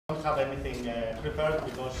don't have anything prepared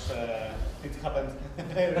because it happened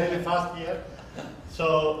really fast here.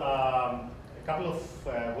 So a couple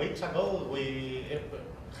of weeks ago,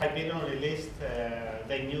 Hyperion released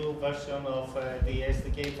the new version of the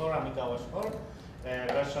SDK for AmigaOS 4,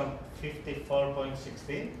 version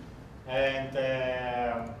 54.16, and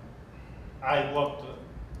I worked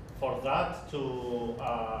for that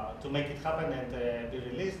to make it happen and be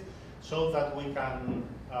released, so that we can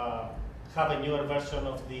have a newer version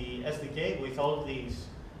of the SDK with all these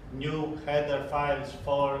new header files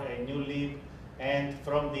for a new lib and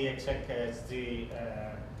from the exec.sg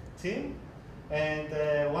team. And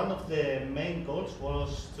one of the main goals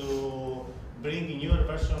was to bring newer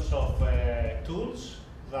versions of tools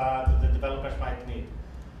that the developers might need.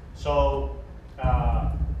 So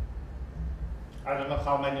I don't know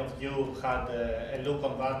how many of you had a look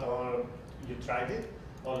on that or you tried it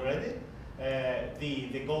already.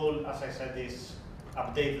 The goal, as I said, is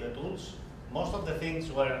update the tools. Most of the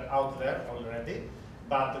things were out there already,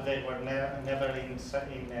 but they were never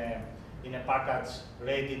in a package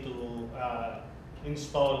ready to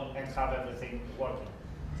install and have everything working.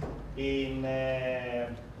 In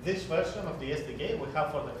this version of the SDK, we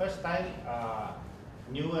have for the first time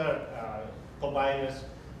newer compilers,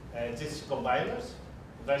 GCC compilers,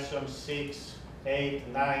 version 6, 8,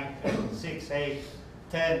 9, 6, 8,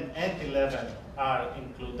 10, and 11 are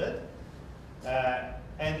included.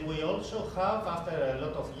 And we also have, after a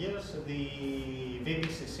lot of years, the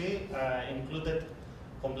VBCC included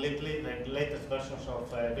completely, the latest versions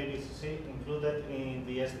of VBCC included in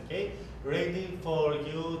the SDK, ready for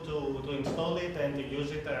you to install it and to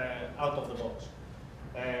use it out of the box,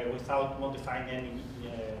 without modifying any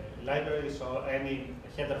libraries or any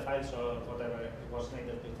header files or whatever was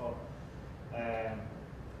needed before.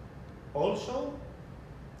 Also,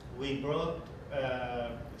 we brought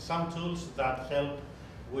some tools that help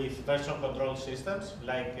with version control systems,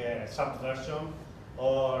 like Subversion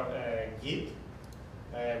or Git.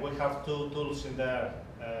 We have two tools in there.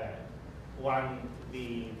 One,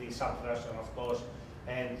 the Subversion, of course,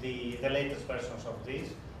 and the latest versions of this,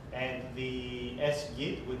 and the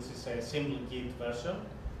sgit, which is a simple Git version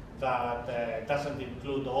that doesn't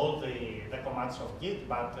include all the commands of Git,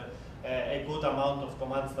 but a good amount of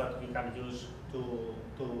commands that you can use to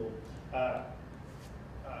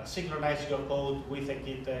synchronize your code with a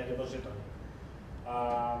Git repository.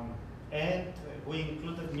 And we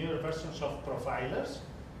included newer versions of profilers.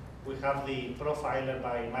 We have the profiler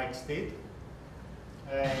by Mike Steed,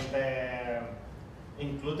 and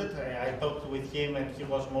included, I talked with him and he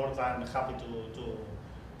was more than happy to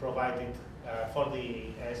provide it for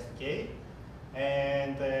the SDK.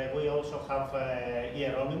 And we also have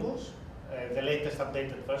Hieronymus, the latest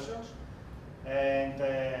updated versions,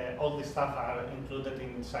 and all this stuff are included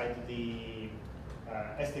inside the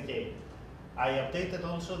SDK. I updated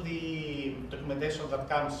also the documentation that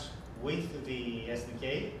comes with the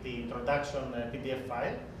SDK, the introduction PDF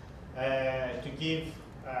file, to give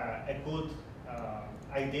a good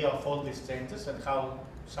idea of all these changes and how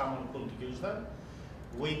someone could use them.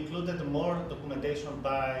 We included more documentation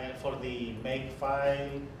for the make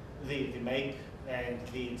file, the make and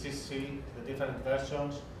the GCC, the different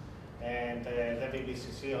versions, and the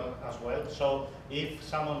VBCC as well. So if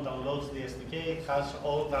someone downloads the SDK, it has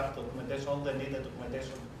all that documentation, all the needed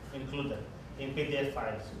documentation included in PDF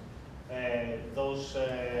files. Those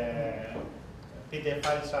PDF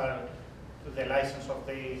files are, the license of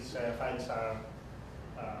these files are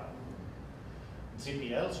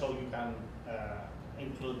GPL, so you can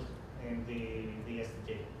include in the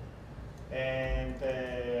SDK.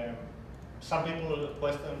 And some people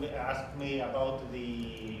asked me about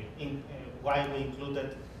why we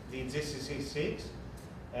included the GCC 6.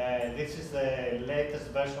 This is the latest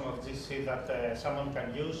version of GCC that someone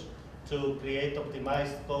can use to create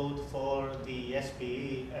optimized code for the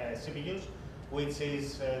SPE CPUs, which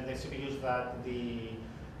is the CPUs that the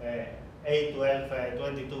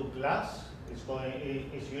A1222 class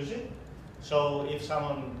is using. So if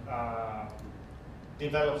someone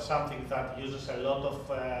develops something that uses a lot of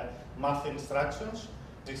math instructions,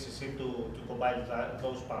 this is it to compile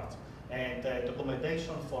those parts. And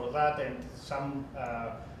documentation for that and some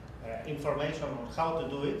information on how to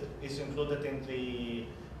do it is included in the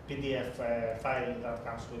PDF file that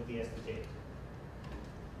comes with the SDK.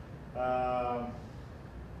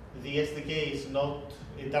 The SDK is not,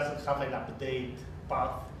 it doesn't have an update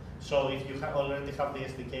path. So if you already have the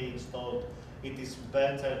SDK installed, it is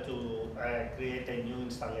better to create a new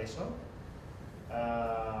installation.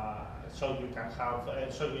 So you can have,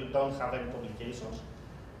 so you don't have any complications.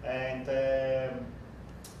 And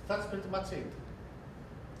that's pretty much it.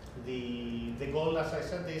 the goal, as I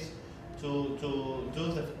said, is to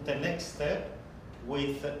do the next step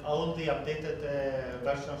with all the updated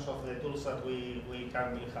versions of the tools that we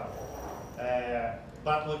currently have.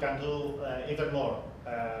 But we can do even more.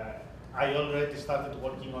 I already started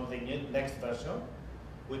working on the next version,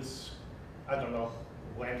 which I don't know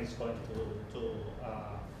when it's going to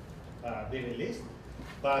be released.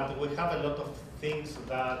 But we have a lot of things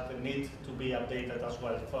that need to be updated as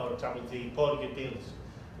well. For example, the core utils,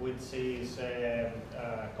 which is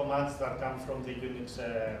commands that come from the Unix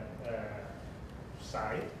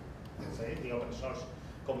side, let's say, the open source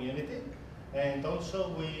community. And also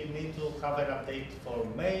we need to have an update for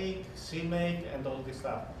make, CMake, and all this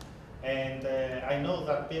stuff. And I know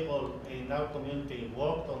that people in our community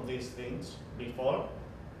worked on these things before,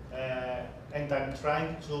 and I'm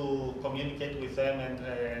trying to communicate with them and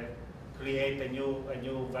create a new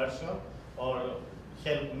version, or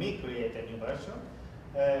help me create a new version.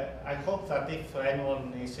 I hope that if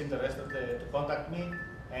anyone is interested to contact me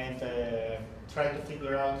and try to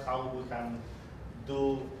figure out how we can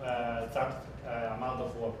do that amount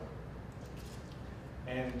of work.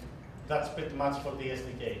 And that's pretty much for the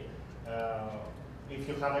SDK. If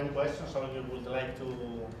you have any questions or you would like to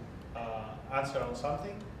answer on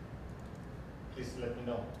something, please let me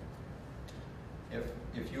know.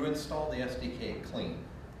 If you install the SDK clean,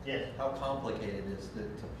 yes. How complicated is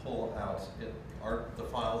it to pull out? Are the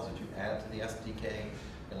files that you add to the SDK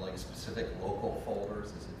in like specific local folders?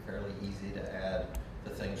 Is it fairly easy to add the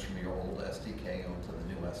things from your old SDK onto the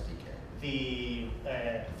new SDK? The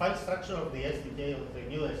file structure of the SDK, of the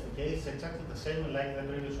new SDK, is exactly the same like the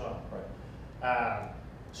previous one. Right.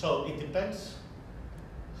 So it depends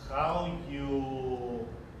how you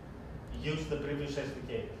use the previous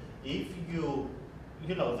SDK. If you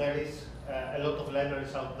know, there is a lot of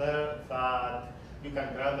libraries out there that you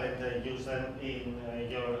can grab and use them in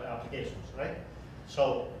your applications, right?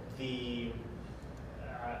 So it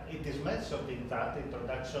is mentioned in that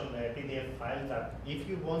introduction PDF file that if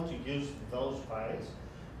you want to use those files,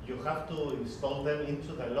 you have to install them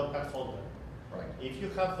into the local folder. Right. If you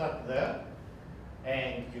have that there,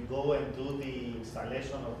 and you go and do the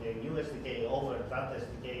installation of the new SDK over that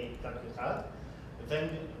SDK that you had,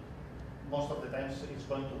 then most of the times it's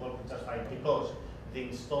going to work just fine, because the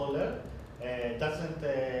installer doesn't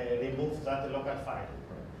remove that local file.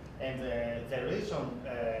 Right. And the reason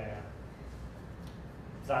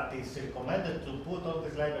that is recommended to put all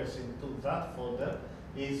these libraries into that folder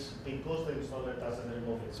is because the installer doesn't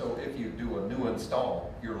remove it. So if you do a new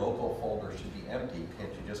install, your local folder should be empty.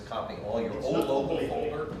 Can't you just copy all your It's old local completely,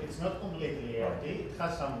 folder? It's not completely Right. empty. It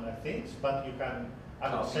has some things, but you can, I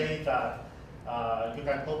would Copy. say that you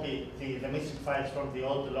can copy the missing files from the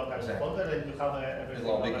old local Exactly. folder, and you have everything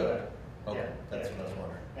It'll all be over good. there. Okay, Yeah, that's yeah, what I was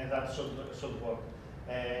wondering. and that should work.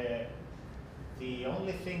 The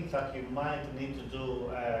only thing that you might need to do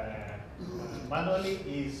manually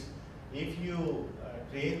is if you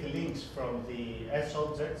create links from the S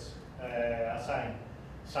objects assigned,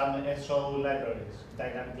 some SO libraries,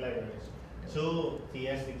 dynamic libraries, to the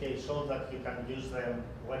SDK so that you can use them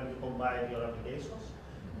when you combine your applications,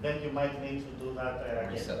 then you might need to do that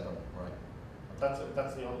again. Reset them, right.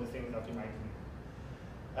 That's the only thing that you might need.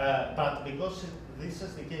 But because this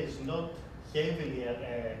SDK is not heavily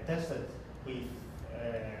tested with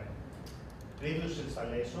previous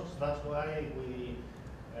installations, that's why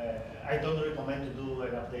I don't recommend to do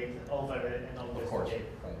an update over an old Of course, SDK.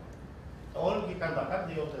 right. Or you can back up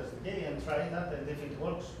the old SDK and try that, and if it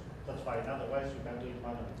works, that's fine. Otherwise, you can do it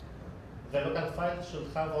manually. The local file should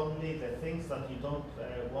have only the things that you don't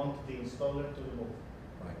want the installer to remove.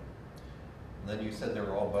 Right. And then you said there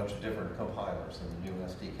were all a bunch of different compilers in the new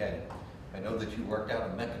SDK. I know that you worked out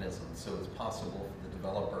a mechanism so it's possible for the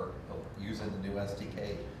developer using the new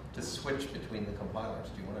SDK to switch between the compilers.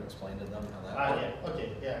 Do you want to explain to them how that works? Yeah, okay,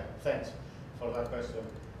 yeah, thanks for that question.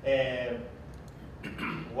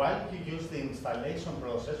 While you use the installation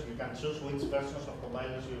process, you can choose which versions of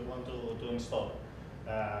compilers you want to install.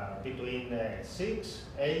 Between 6,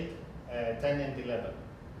 8, 10, and 11.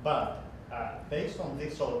 But based on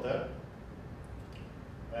this order,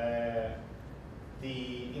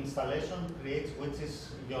 the installation creates which is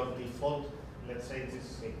your default, let's say,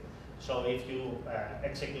 GCC. So if you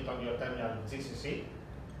execute on your terminal GCC,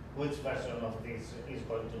 which version of this is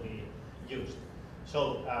going to be used?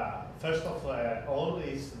 So first of all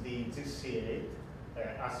is the GCC 8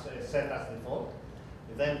 as set as default.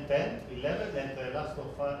 Then 10, 11, and the last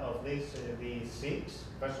of this, the 6,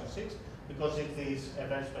 version 6, because it is a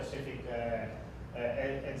very specific,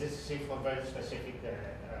 a GCC for very specific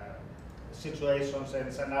situations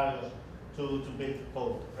and scenarios to build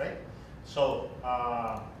code, right? So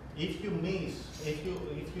if you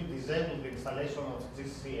disable the installation of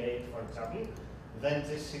GCC 8, for example, then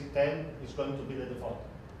GCC 10 is going to be the default.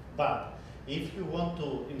 But if you want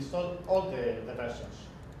to install all the versions,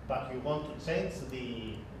 but you want to change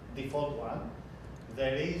the default one,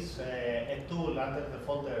 there is a tool under the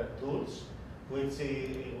folder Tools, which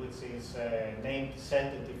is named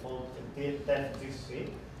Set Default Dev GCC.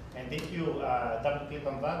 And if you double click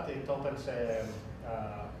on that, it opens a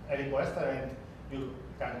request, and you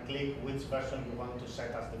can click which version you want to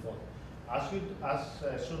set as default. As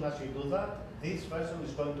soon as you do that, this version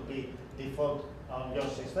is going to be default on your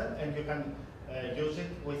system, and you can use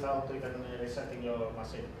it without even resetting your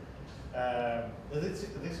machine. This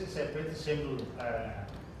is a pretty simple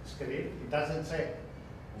script. It doesn't say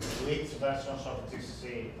which versions of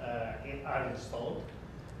GCC are installed,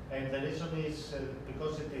 and the reason is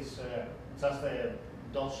because it is just a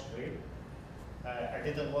DOS script. I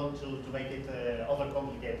didn't want to make it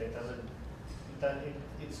overcomplicated.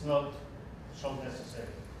 It's not so necessary.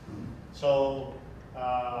 So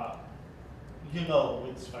you know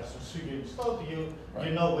which versions you installed.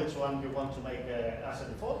 You know which one you want to make as a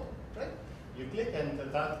default, right? You click, and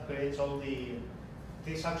that creates all the.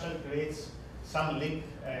 This actually creates some link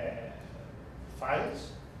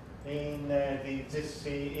files in the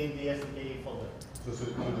GCC in the SDK folder. So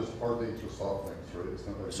just hardly just soft links, right? It's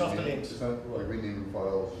not like soft links. It's not like renaming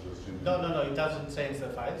files. It's just changing. No. It doesn't change the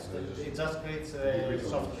files. It just creates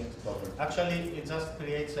soft links. Actually, it just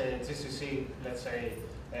creates a GCC, let's say,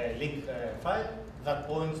 a link file that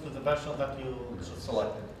points to the version that you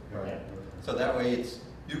selected. Right. Yeah. So that way,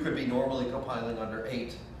 you could be normally compiling under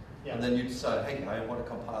 8, yeah. and then you decide, hey, I want to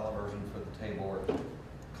compile a version for the table, or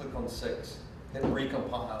click on 6, hit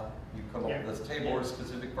recompile. You come up with this table or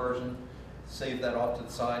specific version. Save that off to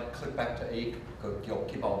the side, click back to 8, you'll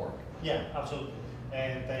keep on working. Yeah, absolutely.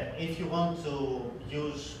 And if you want to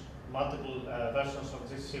use multiple versions of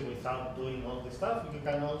GCC without doing all this stuff, you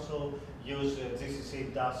can also use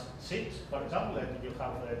GCC-6, for example, and you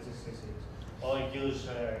have GCC 6. Or use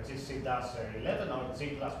GCC-11 or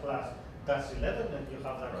G++-11, and you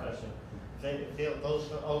have that version.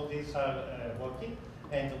 All these are working.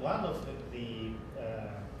 And one of the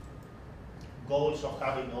goals of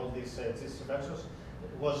having all these GCC versions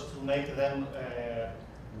was to make them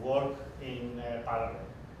work in parallel.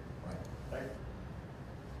 Right?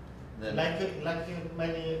 Like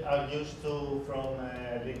many are used to from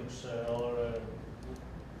Linux or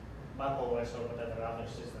macOS or whatever other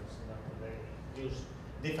systems that they use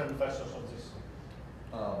different versions of GCC.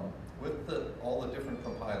 With all the different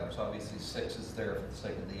compilers, obviously 6 is there for the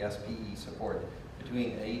sake of the SPE support.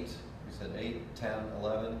 Between 8, you said 8, 10,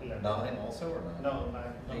 11, 9 also, or 9? No,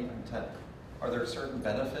 9. 8 and 10. Are there certain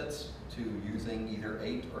benefits to using either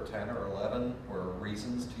 8 or 10 or 11, or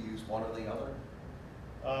reasons to use one or the other?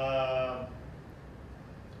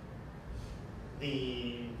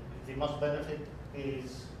 The most benefit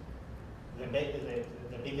is the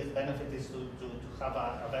biggest benefit is to have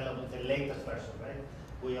available the latest version, right?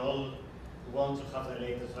 We all want to have the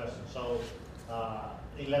latest version, so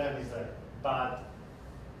 11 is there, but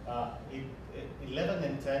 11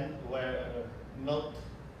 and 10 were not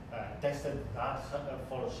tested that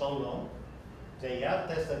for so long. They are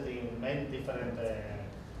tested in many different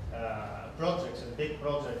projects and big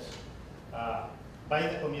projects by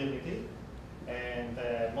the community, and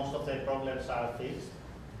most of the problems are fixed,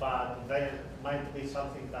 but there might be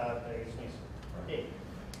something that is missing. Okay.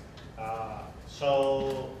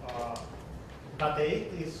 But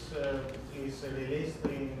 8 is released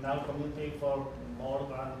in our community for more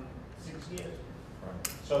than 6 years. Right.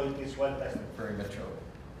 So it is well tested. Very mature.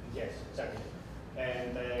 Yes, exactly.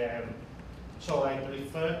 And so I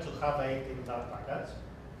prefer to have 8 in that package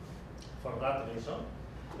for that reason,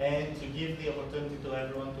 and to give the opportunity to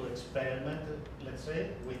everyone to experiment, let's say,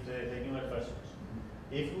 with the newer versions.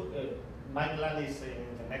 If my plan is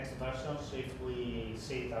in the next versions, if we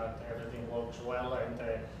see that everything works well and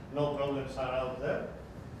no problems are out there,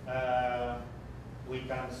 we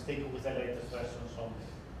can stick with the latest versions only.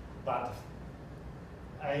 But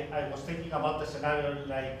I was thinking about the scenario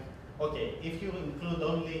like, okay, if you include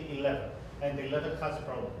only 11 and 11 has a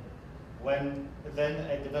problem, then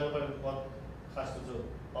a developer what has to do?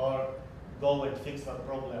 Or go and fix that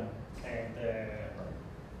problem and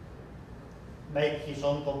make his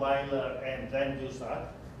own compiler and then use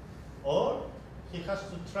that, or he has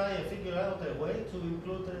to try and figure out a way to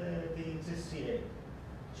include the GCC.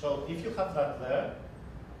 So if you have that there,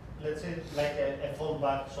 let's say like a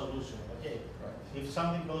fallback solution, okay? Right. If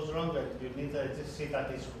something goes wrong and you need a GCC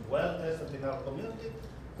that is well tested in our community,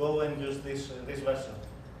 go and use this version.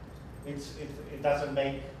 It doesn't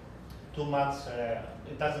make too much.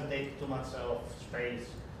 It doesn't take too much of space.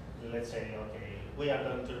 Let's say, okay, we are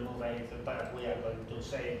going to remove 8, but we are going to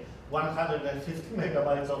say 150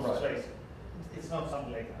 megabytes of Right. space. It's not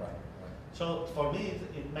something like that. Right, right. So for me,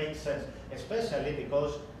 it makes sense, especially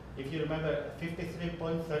because if you remember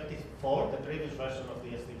 53.34, the previous version of the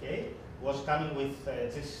SDK, was coming with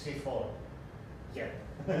GCC 4. Yeah.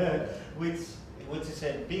 which is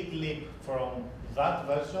a big leap from that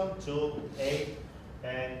version to 8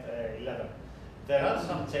 and 11. There are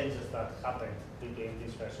some changes that happened between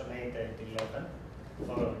this version 8 and 11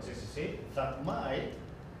 for GCC that might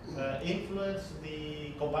influence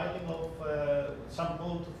the compiling of some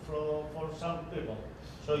code for some people.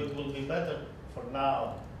 So it will be better for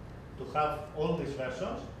now to have all these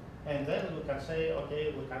versions, and then we can say,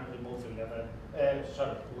 okay, we can remove 11.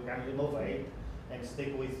 We can remove 8 and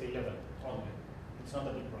stick with 11 only. It's not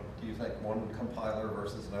a big problem. Do you think one compiler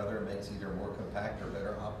versus another makes either more compact or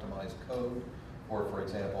better optimized code? Or, for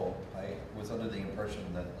example, I was under the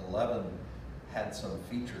impression that 11 had some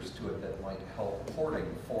features to it that might help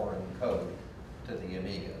porting foreign code to the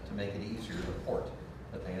Amiga to make it easier to port,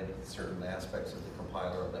 that they had certain aspects of the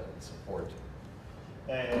compiler that would support.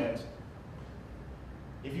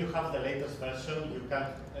 If you have the latest version, you can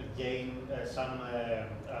gain some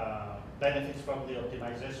benefits from the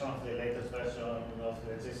optimization of the latest version of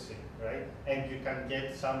the GCC, right? And you can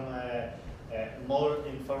get some more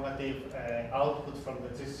informative output from the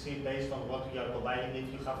GCC based on what you are compiling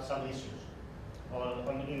if you have some issues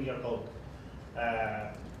in your code.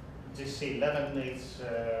 GCC 11 is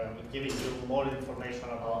giving you more information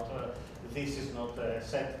about this is not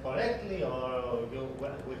set correctly, or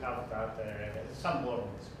we have that some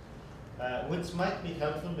warnings, which might be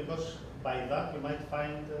helpful because by that you might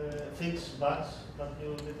find fixed bugs that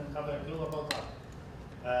you didn't have a clue about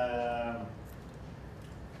that.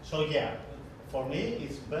 So yeah, for me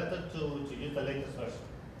it's better to use the latest version,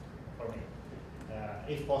 for me,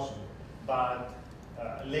 if possible. But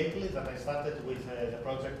lately that I started with the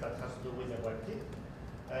project that has to do with the WebKit,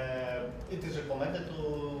 it is recommended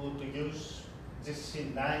to use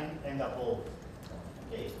GCC 9 and above,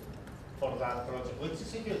 okay, for that project, which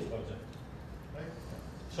is a huge project, right?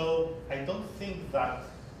 So I don't think that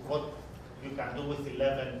what you can do with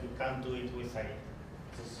 11, you can do it with 8,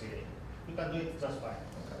 GCC 8. You can do it just fine.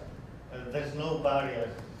 Okay. There's no barrier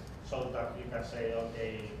so that you can say,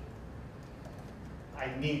 okay, I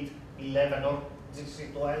need 11 or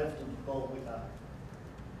GCC 12 to go with that.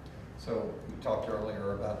 So you talked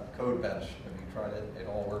earlier about CodeBench. Have you tried it? It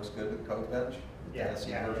all works good with CodeBench? Yeah,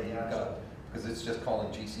 Because it's just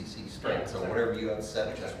calling GCC straight, Yeah, so exactly. whatever you have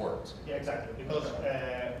set just works. Yeah, exactly. Because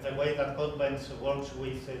the way that CodeBench works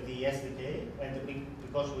with the SDK, and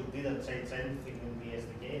because we didn't change anything in the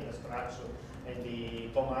SDK, the structure and the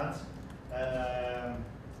commands,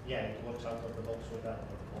 yeah, it works out of the box with that.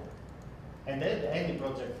 And then any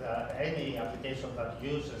project, any application that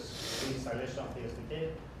uses the installation of the SDK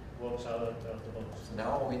works out of the box. So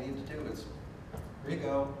now all we need to do is,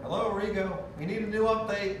 Rigo, hello Rigo, we need a new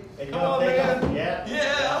update. And Come on, man. Yeah.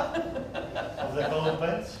 Yeah. Of the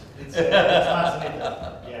CodeBench, it's much needed.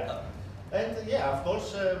 Yeah. And yeah, of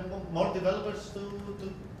course, more developers to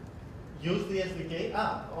use the SDK.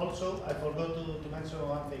 Also, I forgot to mention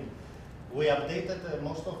one thing. We updated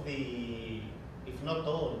most of the, if not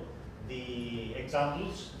all, the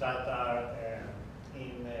examples that are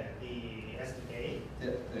in the SDK. Yeah,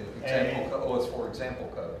 the example code, it's for example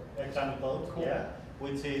code. Example code, Cool. yeah,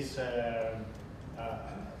 which is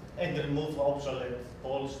and remove obsolete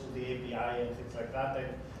calls to the API and things like that. And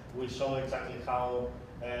we saw exactly how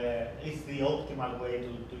is the optimal way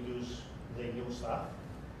to use the new stuff.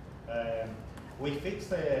 We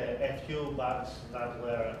fixed a few bugs that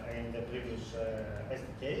were in the previous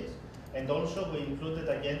SDKs. And also we included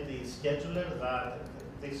again the scheduler that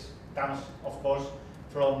this comes, of course,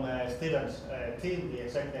 from Steven's team, the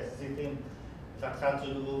exec SG team, that had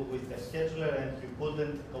to do with the scheduler, and you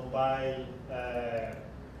couldn't compile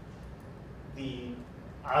the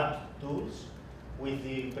add tools with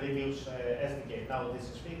the previous SDK. Now this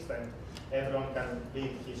is fixed, and everyone can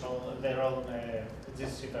build their own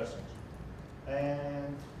GCC versions.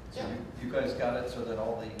 And So you guys got it so that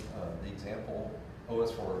all the example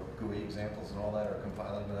OS for GUI examples and all that are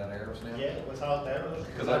compiling without errors now? yeah, without errors.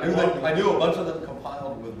 Because I knew a bunch of them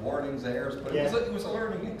compiled with warnings, errors, but it was a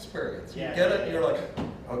learning experience. You get it, and you're like,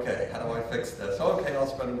 okay, how do I fix this? Okay, I'll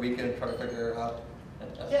spend a weekend trying to figure it out.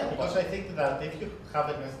 Yeah, because I think that if you have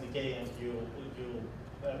an SDK and you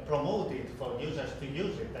promote it for users to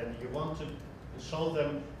use it, and you want to show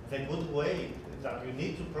them the good way that you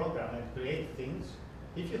need to program and create things,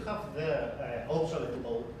 if you have the obsolete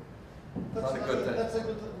code, Not a good thing. That's a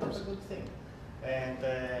good thing. And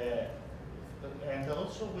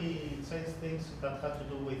also we changed things that had to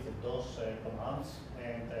do with DOS commands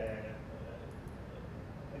and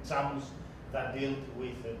examples that deal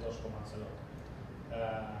with DOS commands a lot.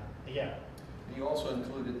 Yeah. You also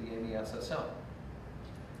included the AmiSSL.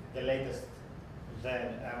 The latest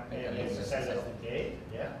then AmiSSL SDK,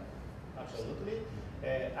 yeah, absolutely.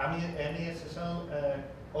 AmiSSL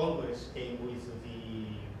always came with the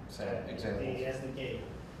SDK,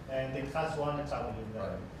 and it has one example in there.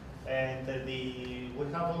 Right. And we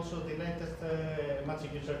have also the latest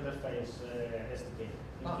Magic User Interface SDK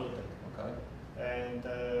included. Okay. And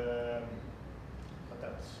what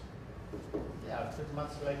else? Yeah, pretty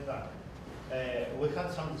much like that. We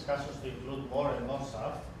had some discussions to include more and more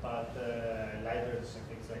stuff, but libraries and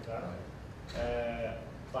things like that. Right.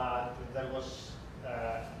 But there was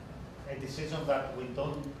a decision that we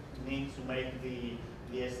don't need to make the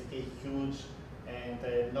SDK huge, and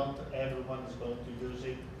not everyone is going to use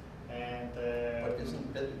it. And But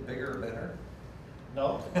isn't bigger better?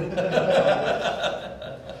 no,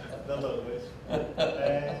 not always.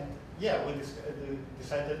 Yeah, we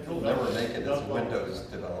decided to. You'll never make it as a not go Windows with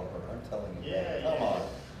that. developer, I'm telling you. Yeah, Come yeah. on.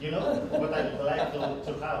 You know what I would like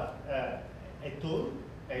to have? A tool,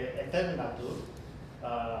 a terminal tool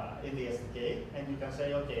in the SDK, and you can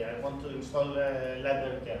say, okay, I want to install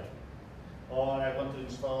library kernel, or I want to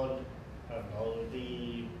install, I don't know,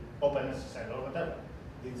 the OpenSSL or whatever,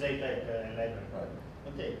 the JPEG library. Right.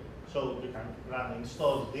 Okay, so you can run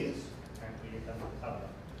install this, and you can have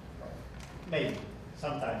that. Maybe,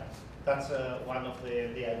 sometime. That's one of the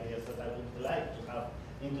ideas that I would like to have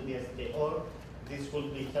into the SDK. Or this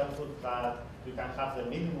would be helpful that you can have the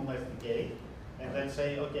minimum SDK and then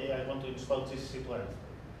say, okay, I want to install GCC 12.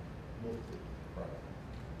 Move to it. Right.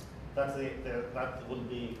 That's that would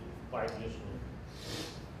be quite useful.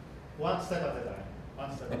 One step at a time.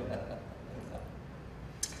 One step at a time.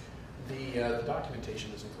 The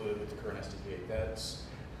documentation is included with the current SDK.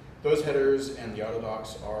 Those headers and the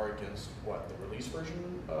autodocs are against what, the release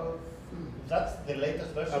version of? That's the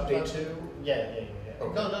latest version. Update 2? Yeah.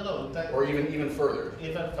 Okay. No. Or even further?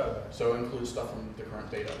 Even further. So it includes stuff from the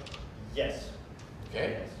current data? Yes.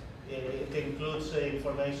 Okay. Yes. It includes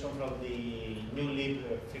information from the new lib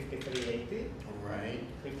 5380. Right.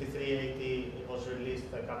 5380 was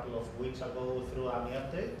released a couple of weeks ago through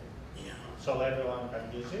AmiUpdate, Yeah. so everyone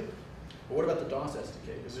can use it. But what about the DOS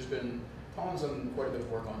SDK? Because there's been Tom's done quite a bit of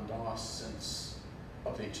work on DOS since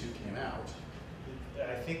Update 2 came out.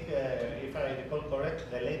 I think, if I recall correct,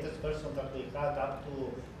 the latest version that we had up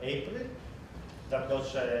to April, that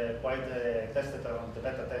was quite tested around the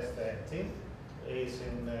beta test team, is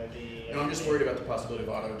in the... And I'm just worried about the possibility of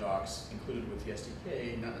autodocs included with the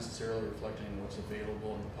SDK, not necessarily reflecting what's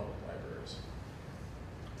available in the public libraries.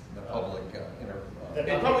 The public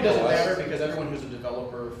It probably doesn't matter because everyone who's a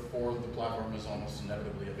developer for the platform is almost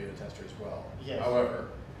inevitably a beta tester as well. Yes. However,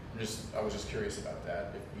 I was just curious about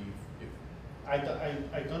that. I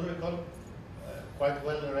don't recall quite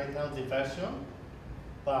well right now the version,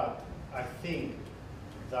 but I think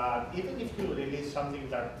that even if you release something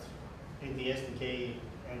that in the SDK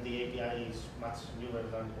and the API is much newer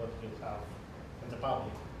than what you have in the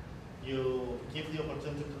public, you give the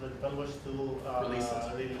opportunity to the developers to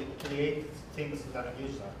create things that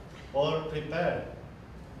use that or prepare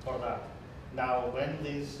for that. Now, when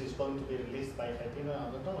this is going to be released by Hyperion,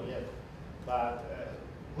 I don't know yet, but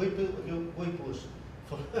we push.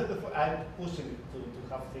 I'm pushing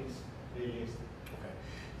to have things released. Okay.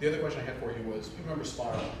 The other question I had for you was, you remember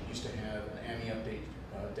Spiral used to have an AmiUpdate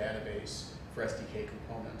database for SDK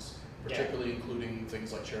components, particularly including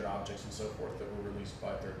things like shared objects and so forth that were released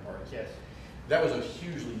by third parties. Yes. That was a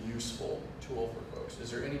hugely useful tool for folks. Is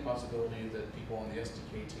there any possibility that people on the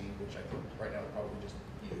SDK team, which I think right now are probably just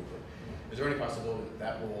you, but is there any possibility that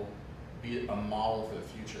that will be a model for the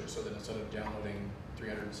future so that instead of downloading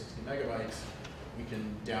 360 megabytes, we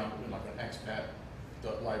can download, like an expat,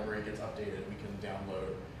 the library gets updated, we can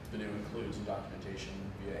download the new includes and documentation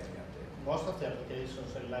via any update? Most of the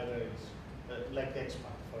applications and libraries, like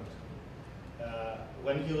expat, for example,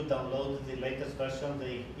 when you download the latest version,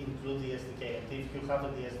 they include the SDK. And if you have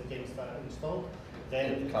the SDK installed,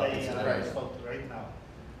 then they are installed right now.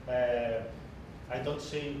 I don't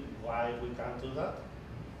see why we can't do that.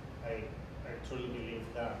 I truly believe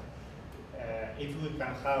that if we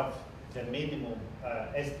can have the minimum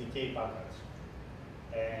SDK package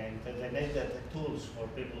and the needed tools for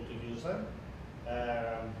people to use them,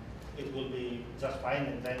 it will be just fine,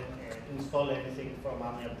 and then install anything from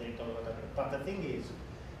AmiUpdate or whatever. But the thing is,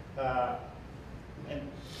 and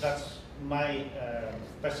that's my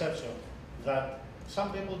perception, that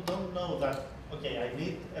some people don't know that, okay, I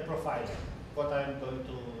need a profiler, what I'm going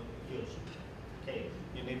to use. Okay,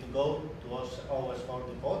 you need to go to OS4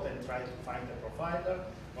 depot and try to find a profiler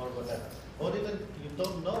or whatever. Or even you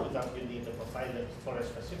don't know that you need a profiler for a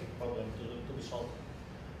specific problem to be solved.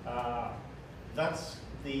 That's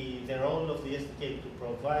the role of the SDK, to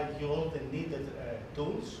provide you all the needed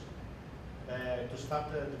tools to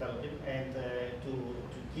start developing and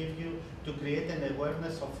to create an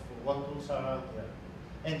awareness of what tools are out there.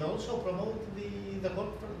 And also promote the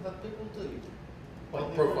work that people do.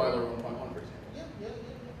 Like Profiler 1.1, for example. Yeah,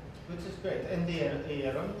 which is great. And the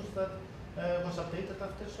Erasmus that was updated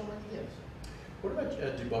after so many years. What about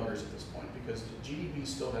debuggers at this point? Because GDB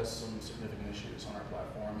still has some significant issues on our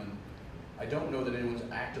platform, and I don't know that anyone's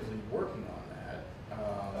actively working on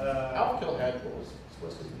that. Alkill had,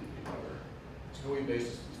 what's his debugger? It's a GUI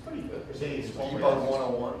basis. It's pretty good. Debug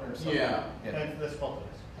 101 or something? Yeah. And the Spotless.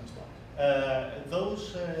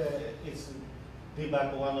 Those It's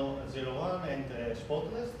debug 101 and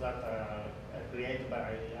Spotless that are created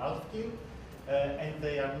by Alkill, and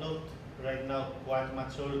they are not right now quite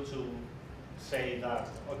mature to say that,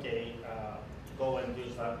 okay, go and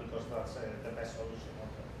use that because that's the best solution.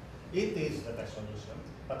 It is the best solution,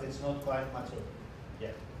 but it's not quite mature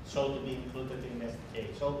yet, so to be included in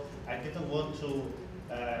SDK. So I didn't want to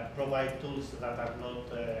provide tools that are not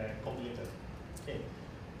completed. Okay.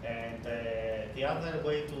 And the other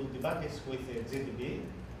way to debug is with GDB.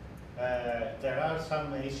 There are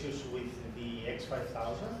some issues with the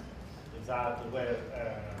X5000 that were,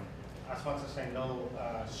 as much as I know,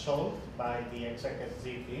 solved by the executive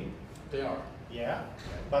team. They are. Yeah,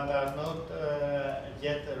 but are not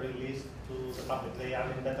yet released to the public. They are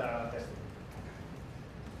in beta testing.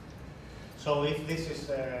 So if this is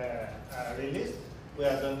released, we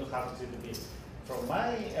are going to have GDB. From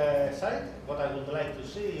my side, what I would like to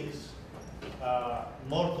see is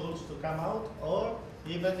more tools to come out, or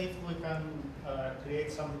even if we can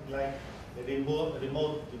create something like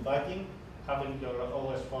remote debugging, having your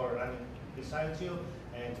OS4 running beside you,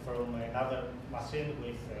 and from another machine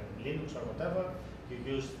with Linux or whatever, you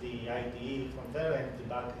use the IDE from there and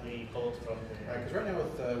debug the code from there. Because right now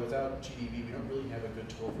without GDB, we don't really have a good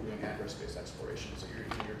tool for doing address-based exploration. So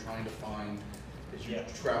you're trying to find, as you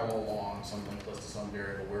travel along some linked list to some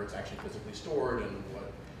variable, where it's actually physically stored and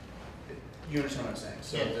what. You understand what I'm saying?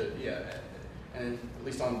 So and at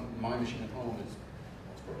least on my machine at home, it's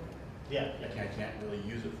broken. Yeah. I can't really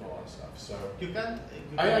use it for a lot of stuff. So you can.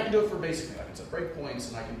 I can do it for basic things. I can set breakpoints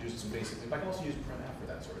and I can do some basic things. I can also use printf for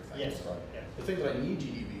that sort of thing. Yes. So the thing that I need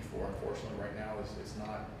GDB for, unfortunately, right now is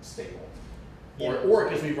not stable. Yeah. Or it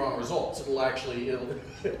gives me wrong results. It'll actually read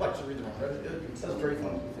the wrong. It says very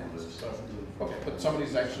funny things. So, okay, but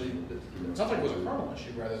somebody's actually. It sounds like it was a kernel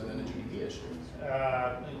issue rather than a GDB issue.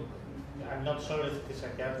 I'm not sure if it is a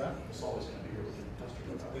kernel. It's always going to be here with the tester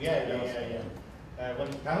about it. Yeah. When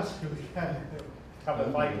it comes, we can have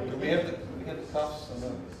a fight. Do we have the cuffs and the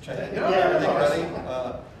chain? Yeah, Everything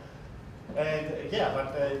yeah. ready? And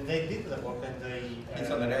but they did the work, and they.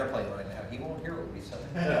 He's on an airplane right now. He won't hear what we say.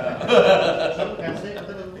 So can say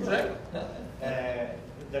whatever we Exactly.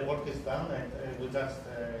 The work is done, and we just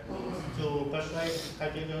to persuade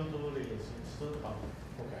Hyperion to release. It's too hard.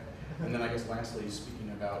 Okay. And then I guess lastly,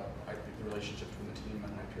 speaking about the relationship between the team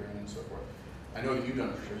and Hyperion and so forth, I know you've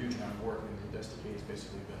done a huge amount of work, and the SDK has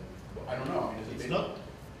basically been, well, I don't know, I mean, It's not.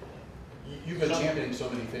 You've been championing so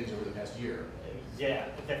many things over the past year. Yeah,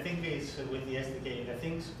 the thing is with the SDK, the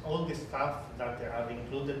things, all the stuff that are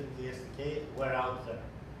included in the SDK were out there.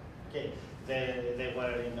 Okay, they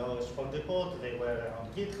were in OS4 depot, they were on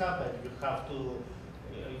GitHub, and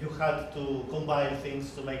you had to combine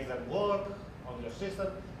things to make them work on your system.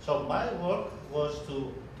 So my work was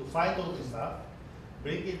to find all the stuff,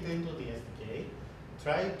 bring it into the SDK,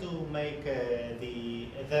 try to make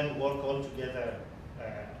them work all together,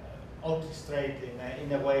 orchestrate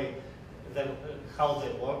in a way how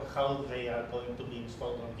they work, how they are going to be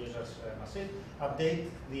installed on users' machine, update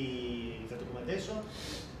the documentation,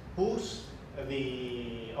 push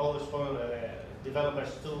the OS4 developers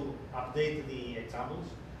to update the examples.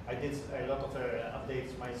 I did a lot of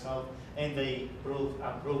updates myself, and they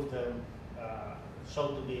approved them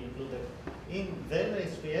so to be included in their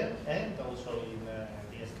SPM and also in the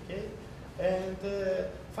SDK, and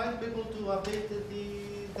find people to update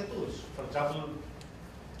the tools. For example,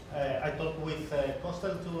 I talked with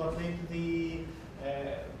Costel to update the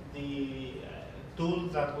tool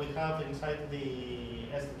that we have inside the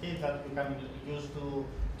SDK that we can use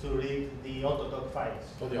to read the Autodoc files.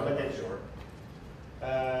 Oh, the Autodoc, sure.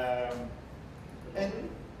 And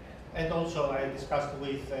And also I discussed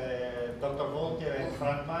with Dr. Volker and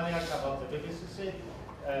Frank Mariak about the VPCC,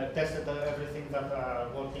 tested everything that are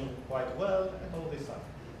working quite well and all this stuff.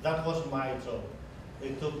 That was my job.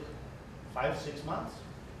 It took 5-6 months,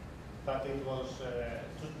 but it was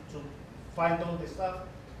to find all this stuff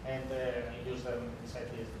and use them inside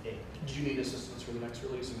the SDK. Do you need assistance for the next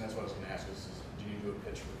release? And that's what I was going to ask is do you do a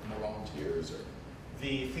pitch with more volunteers? Or?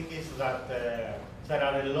 The thing is that there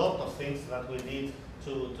are a lot of things that we need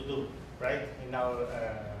to do, right, in our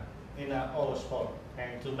OS form.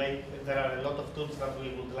 And to make, there are a lot of tools that we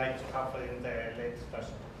would like to have in the latest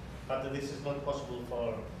version. But this is not possible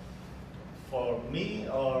for me,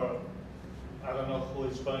 or I don't know who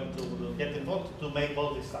is going to get involved to make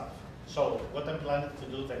all this stuff. So what I'm planning to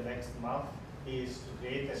do the next month is to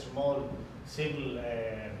create a small, simple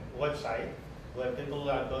website where people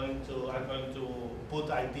are going to put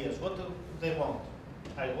ideas. What do they want?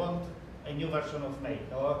 I want a new version of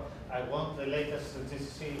Make, or I want the latest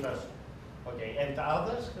GCC version. Okay, and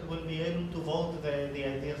others will be able to vote the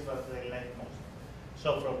ideas that they like most.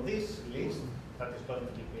 So from this list that is going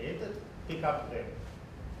to be created, pick up the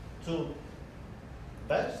 2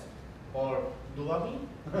 best or doable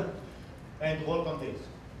and work on this.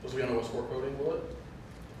 Will it be on OS4 coding, will it?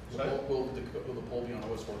 Sorry? Will the poll be on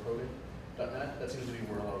OS4 coding.net? That seems to be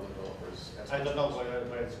where a lot of the developers ask. I don't know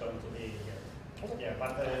where it's going to be yet. Yeah,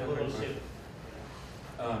 but we will see.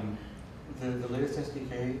 The latest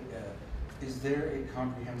SDK, is there a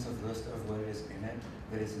comprehensive list of what is in it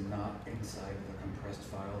that is not inside the compressed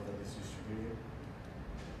file that is distributed?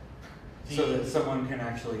 So that someone can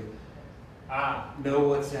actually know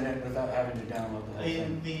what's in it without having to download the whole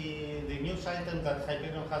in thing? the news item that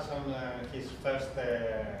Hyperion has on his first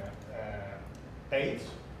page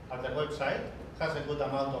at the website has a good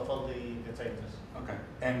amount of all the changes. Okay,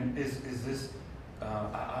 and is this,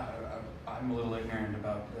 I'm a little ignorant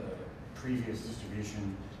about the previous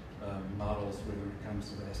distribution models when it comes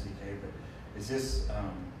to the SDK, but is this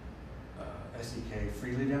SDK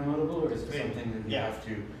freely downloadable, or is it something that you have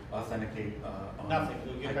to authenticate on? Nothing.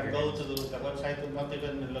 You can go to the website and not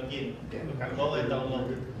even log in. You can go and download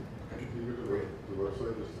it. Okay. Can you go to the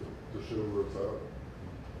website just to show where it's at?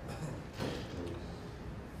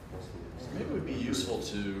 Maybe it would be useful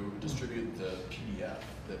to distribute the PDF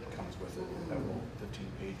that comes with it, that little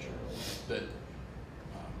 15-page that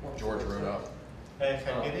George wrote up.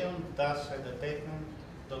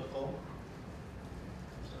 Hyperion-entertainment.com.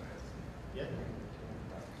 Yeah.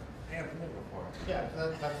 Yeah, I've been there before. Yeah,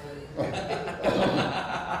 that's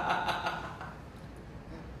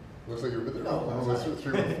Looks like you've been there. Oh, that's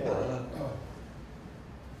 314.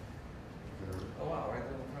 Oh wow, right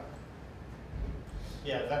there in front.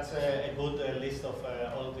 yeah, that's a good list of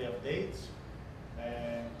all the updates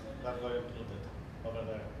that were included over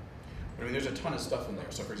there. I mean, there's a ton of stuff in there.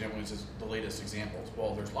 So, for example, it says the latest examples.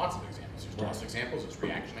 Well, there's lots of examples. There's lots of examples. There's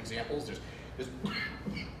reaction examples. There's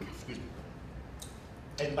excuse me.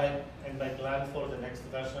 And my plan for the next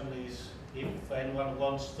version is if anyone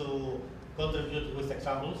wants to contribute with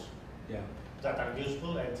examples that are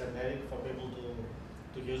useful and generic for people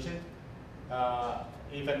to use it,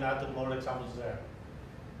 even add more examples there.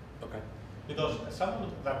 Okay. Because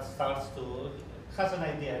someone that has an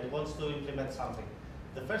idea and wants to implement something,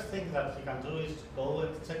 the first thing that he can do is go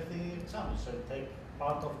and check the examples and take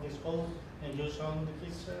part of this code and use on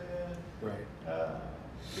his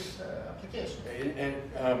application. And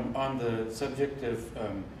on the subject of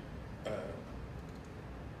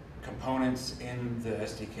components in the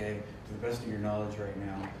SDK, to the best of your knowledge right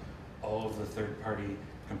now, all of the third-party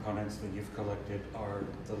components that you've collected are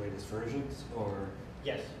the latest versions, or?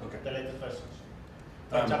 Yes, okay. The latest versions.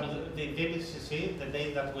 For example, the VPCC, the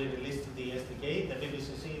day that we released the SDK, the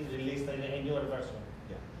VPCC released a newer version.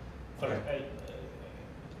 Yeah. Okay.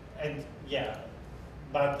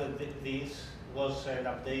 But this was an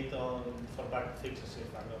update for bug fixes,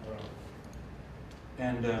 if I'm not wrong.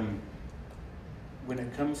 And when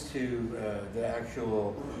it comes to the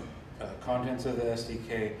actual contents of the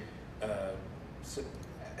SDK,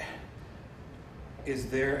 is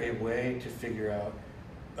there a way to figure out,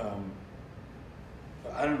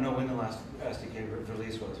 I don't know when the last SDK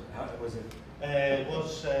release was. How was it? It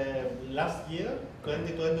was last year,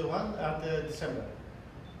 2021, at December.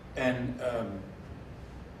 And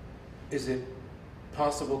is it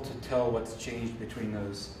possible to tell what's changed between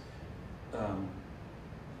those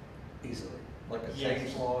easily? Like a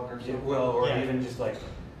change log or something? Well, or even just like...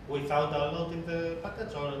 Without downloading the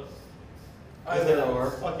package, or? Either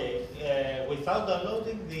or. Okay, without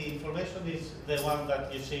downloading, the information is the one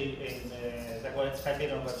that you see in the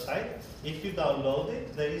Hyperion website. If you download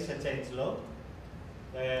it, there is a change log,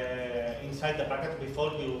 inside the package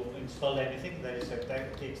before you install anything. There is a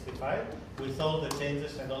TXT file with all the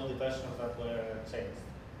changes and all the versions that were changed.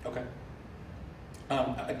 Okay.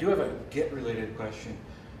 I do have a Git-related question.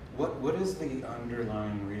 What is the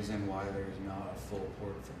underlying reason why there's not a full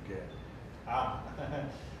port for Git?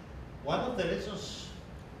 One of the reasons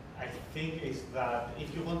I think is that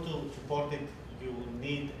if you want to support it, you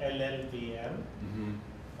need LLVM. Mm-hmm.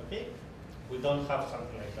 Okay, we don't have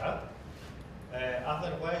something like that.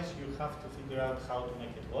 Otherwise, you have to figure out how to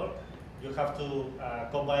make it work. You have to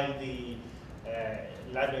compile the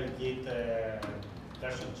library Git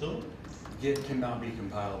version 2. Git cannot be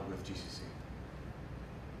compiled with GCC.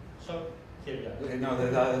 So here you are. No,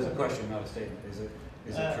 that is a question, not a statement. Is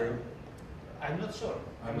it true? I'm not sure.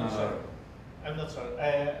 I'm not sure. I'm not sure.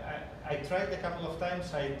 I tried a couple of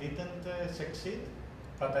times. I didn't succeed,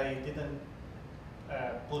 but I didn't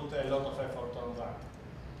put a lot of effort on that.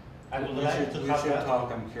 I would like to have that. We should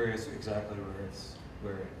talk. I'm curious exactly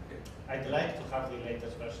where it. I'd like to have the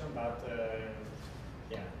latest version, but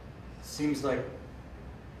yeah. Seems like,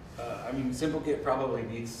 I mean, Simple Git probably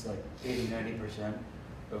meets like 80–90%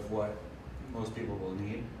 of what most people will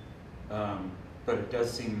need, but it does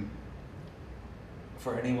seem,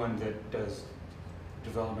 for anyone that does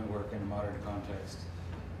development work in a modern context,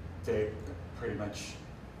 they pretty much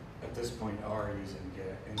at this point are using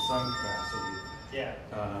Git in some capacity. Yeah.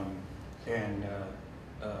 And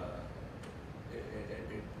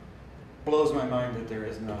it blows my mind that there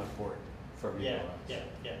is not a port for AmigaOS.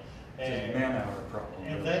 Yeah. It's a man-hour problem.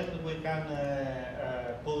 And really. then we can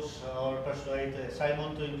push or persuade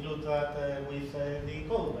Simon to include that with the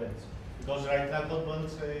code blends. Because right now code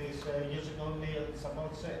blends is using only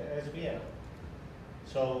supports SVM.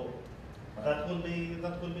 So that will be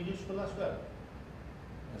useful as well.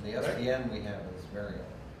 And the SVM we have is very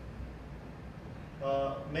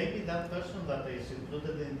old. Maybe that version that is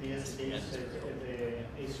included in the SDK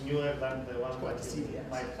is newer than the one that you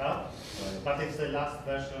might have, but it's the last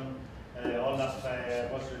version Olaf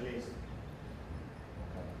was released.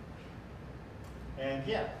 And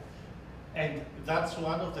yeah, and that's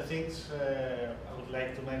one of the things I would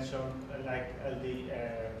like to mention, like LD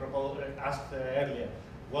asked earlier,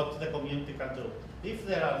 what the community can do. If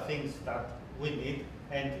there are things that we need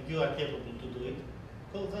and you are capable to do it,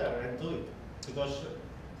 go there and do it. Because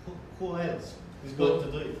who else is going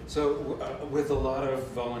to do it? So with a lot of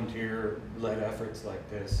volunteer-led efforts like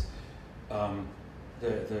this,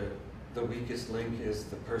 the weakest link is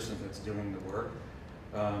the person that's doing the work.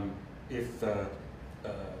 If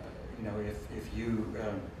you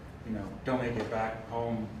don't make it back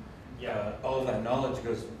home, all of that knowledge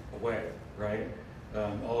goes away, right?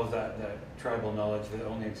 All of that tribal knowledge that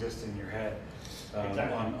only exists in your head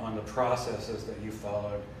Exactly. on the processes that you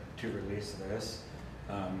followed to release this.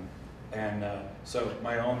 So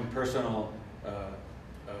my own personal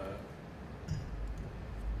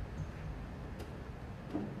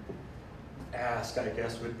ask, I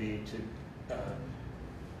guess, would be to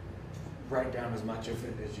write down as much of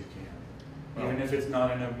it as you can, even if it's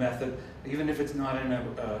not in a method, even if it's not in a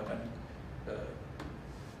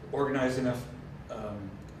organized enough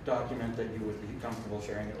document that you would be comfortable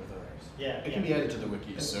sharing it with others. Yeah, It can be added to the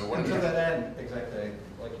wiki, so And to that end, exactly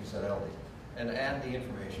like you said, Aldi, and add the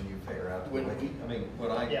information you figure out to the wiki. I mean,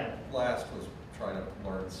 when I last was trying to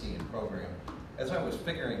learn C and program, as I was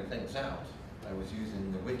figuring things out, I was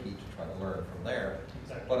using the wiki to try to learn from there.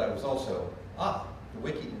 Exactly. But I was also, the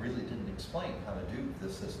wiki really didn't explain how to do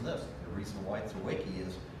this, this, and this. The reason why it's a wiki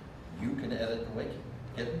is you can edit the wiki.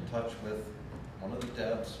 Get in touch with one of the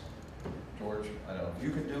devs, George, I don't know if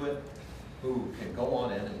you can do it, who can go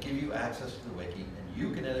on in and give you access to the wiki, and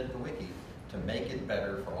you can edit the wiki to make it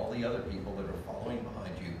better for all the other people that are following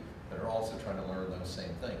behind you that are also trying to learn those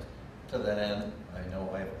same things. To that end, I know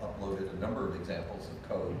I've uploaded a number of examples of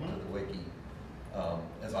code to the wiki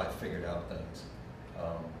as I figured out things.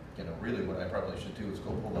 Really what I probably should do is go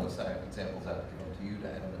pull those examples out to go to you to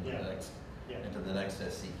add them into the next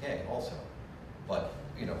SDK also. But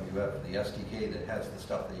you have the SDK that has the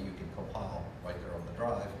stuff that you can compile right there on the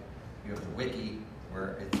drive. You have the wiki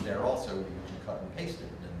where it's there also, where you can cut and paste it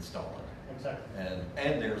and install it. Exactly.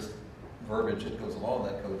 And there's verbiage that goes along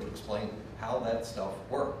that code to explain how that stuff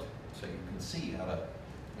worked, so you can see how to,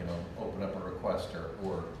 open up a request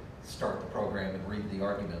or start the program and read the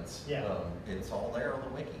arguments. Yeah. It's all there on the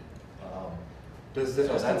wiki. So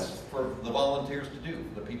that's for the volunteers to do,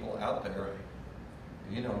 the people out there.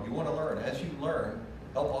 You want to learn. As you learn,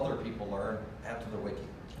 help other people learn, add to the wiki.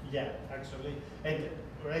 Yeah, actually. And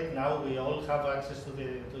right now we all have access to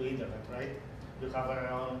the internet, right? We have our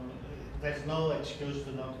own. There's no excuse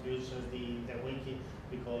to not use the wiki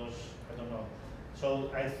because, I don't know, So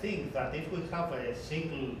I think that if we have a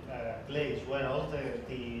single place where all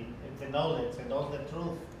the knowledge and all the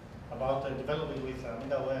truth about developing with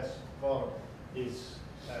AmigaOS 4 is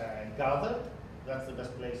gathered, that's the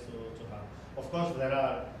best place to have. Of course, there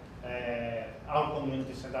are our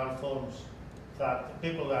communities and our forums that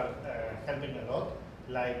people are helping a lot,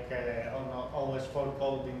 like on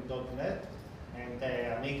os4coding.net and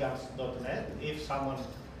amigas.net. If someone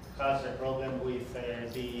has a problem with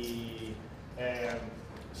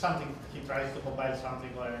something, he tries to compile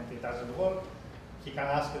something and it doesn't work, he can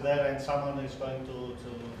ask there and someone is going to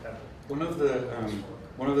help. One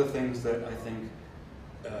of the things that I think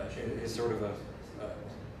is sort of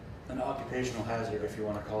an occupational hazard, if you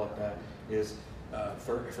want to call it that, is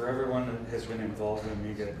for everyone that has been involved in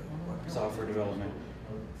Amiga software development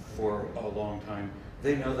for a long time,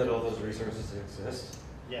 they know that all those resources exist.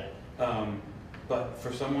 Yeah. But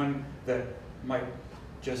for someone that might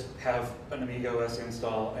just have an AmigaOS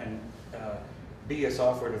install and be a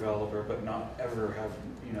software developer, but not ever have,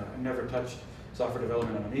 never touched software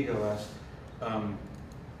development on AmigaOS,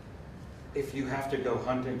 if you have to go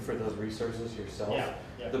hunting for those resources yourself,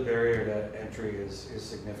 the barrier to entry is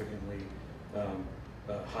significantly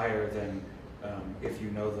higher than if you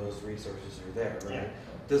know those resources are there, right? Yeah.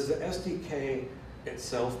 Does the SDK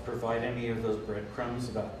itself provide any of those breadcrumbs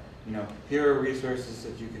about, here are resources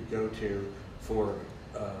that you could go to for,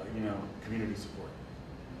 community support?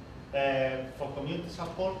 For community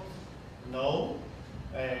support, no.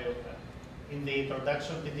 In the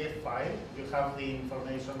introduction PDF file, you have the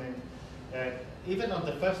information, and even on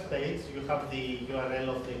the first page, you have the URL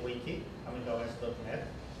of the wiki, AmigaOS.net,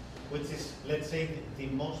 which is, let's say, the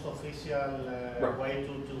most official way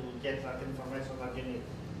to get that information that you need.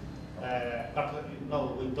 But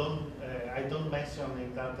no, we don't. I don't mention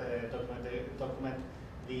in that document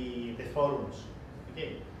the forums.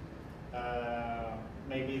 Okay.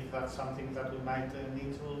 Maybe that's something that we might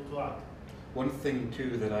need to add. One thing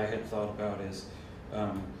too that I had thought about is,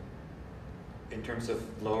 in terms of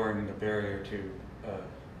lowering the barrier to,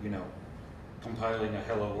 compiling a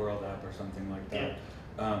Hello World app or something like that.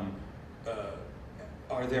 Yeah.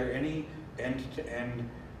 Are there any end-to-end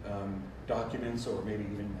documents, or maybe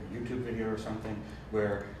even a YouTube video or something,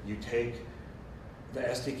 where you take the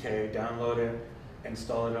SDK, download it,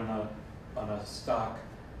 install it on a stock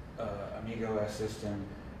AmigaOS system,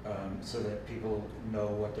 so that people know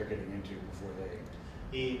what they're getting into before they...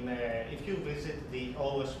 If you visit the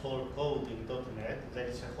os4coding.net, there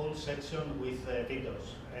is a whole section with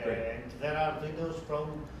videos. And there are videos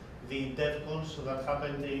from the DevCons that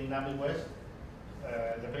happened in Amiwest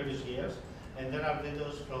the previous years. And there are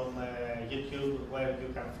videos from YouTube where you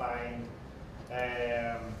can find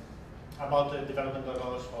about the development of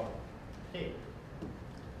OS4. Okay.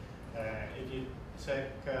 If you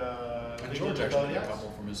check and video George actually did a tutorials,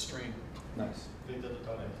 couple from his stream. Nice. video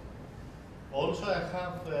tutorials. Also, I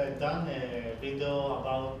have done a video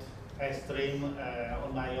about a stream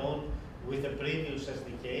on my own with the previous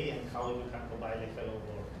SDK and how you can compile a Hello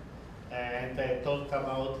World. And I talked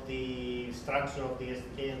about the structure of the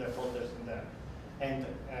SDK and the folders in there. And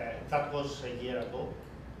that was a year ago,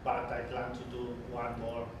 but I plan to do one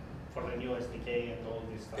more for the new SDK and all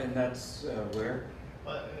this stuff. And that's where?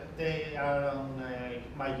 They are on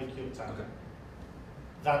my YouTube channel. Okay.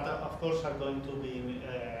 That, of course, are going to be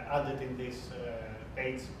added in this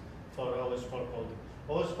page for OS4 coding.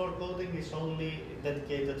 OS4 coding is only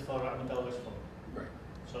dedicated for AmigaOS 4. Right.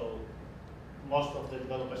 So most of the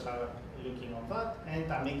developers are looking on that, and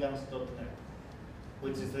amigas.net,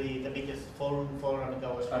 which is the biggest forum for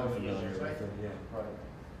AmigaOS 4 I'm familiar users, with right? it, yeah.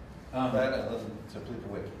 Right. That and then simply the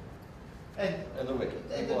wiki. And the wiki.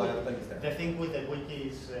 People have things there. The thing with the wiki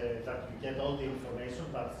is that you get all the information,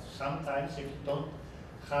 but sometimes if you don't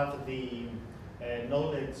have the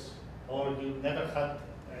knowledge, or you never had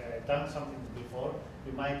done something before,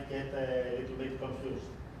 you might get a little bit confused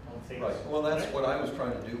on things. Right. Well, that's what I was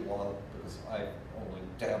trying to do, because I only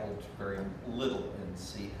dabbled very little in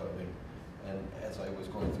C coding, and as I was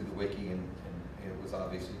going through the wiki, and it was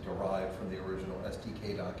obviously derived from the original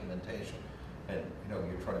SDK documentation, and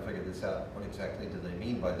you're trying to figure this out. What exactly do they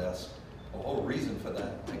mean by this? The whole reason for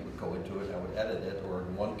that, I would go into it, I would edit it, or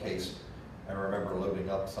in one case, I remember loading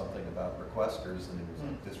up something about requesters, and it was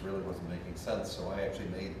like, this really wasn't making sense, so I actually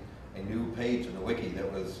made a new page in the wiki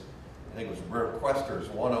that was, I think it was Requesters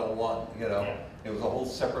 101, Yeah. It was a whole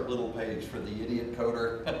separate little page for the idiot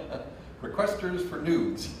coder. Requesters for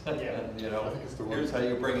nudes. Yeah. And, I think it's the one- here's how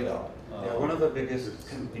you bring it up. Yeah, one of the biggest,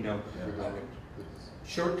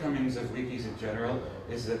 shortcomings of wikis in general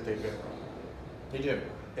is that they bit wrong. They do.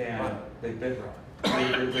 And they bit wrong.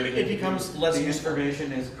 It becomes less the useful.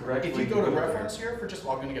 information is correct. If you go to reference here, I'm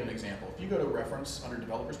going to give an example. If you go to reference under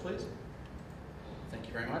developers, please. Thank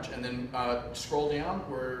you very much. And then scroll down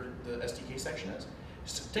where the SDK section is.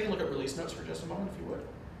 Just take a look at release notes for just a moment, if you would.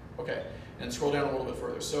 Okay, and scroll down a little bit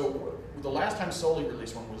further. So the last time Soli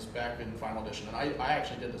released one was back in Final Edition, and I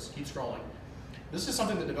actually did this. Keep scrolling. This is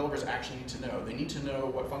something that developers actually need to know. They need to know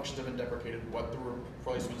what functions have been deprecated, what the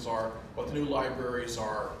replacements are, what the new libraries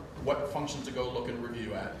are, what functions to go look and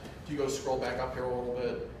review at. If you go scroll back up here a little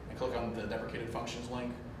bit and click on the deprecated functions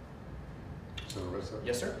link. So, Rissa?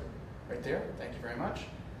 Yes, sir. Right there. Thank you very much.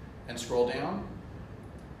 And scroll down.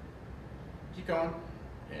 Keep going.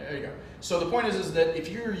 Yeah, there you go. So the point is that if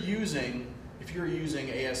you're using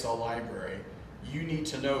ASL library, you need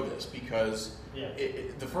to know this because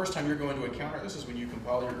the first time you're going to encounter this is when you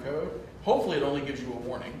compile your code. Hopefully it only gives you a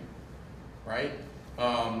warning, right?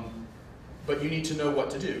 But you need to know what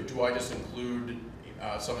to do. Do I just include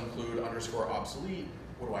 _ obsolete?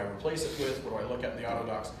 What do I replace it with? What do I look at in the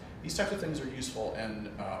autodocs? These types of things are useful, and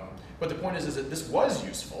but the point is that this was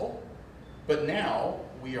useful, but now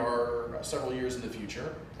we are several years in the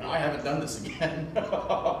future, and I haven't done this again.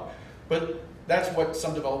 But that's what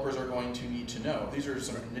some developers are going to need to know. These are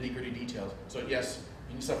some nitty-gritty details. So yes,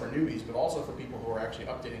 you need stuff for newbies, but also for people who are actually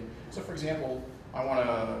updating. So for example, I want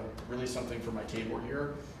to release something for my keyboard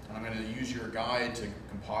here, and I'm going to use your guide to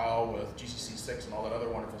compile with GCC 6 and all that other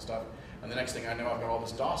wonderful stuff. And the next thing I know, I've got all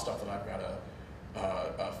this DOS stuff that I've got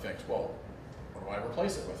to fix. Well, what do I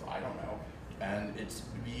replace it with? I don't know. And it'd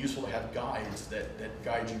be useful to have guides that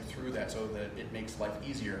guide you through that so that it makes life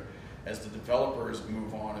easier. As the developers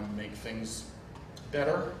move on and make things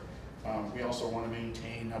better, we also want to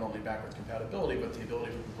maintain not only backwards compatibility, but the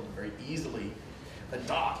ability for people to very easily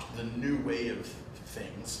adopt the new way of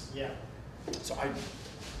things. Yeah. So I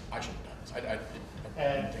should have done this. I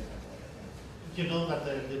didn't take that. You know that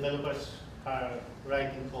the developers are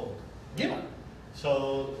writing code. Yeah.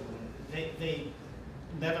 So they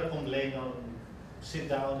never complain on sit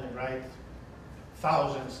down and write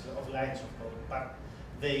thousands of lines of code, but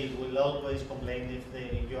they will always complain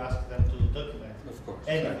if you ask them to document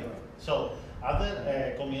anything. Exactly. So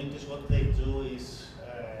other communities, what they do is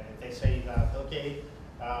they say that, okay,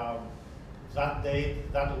 that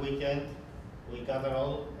date, that weekend, we gather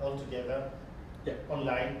all together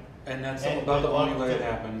online. And that's about the only way it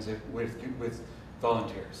happens with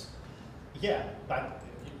volunteers. Yeah, but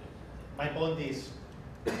my point is,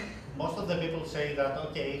 most of the people say that,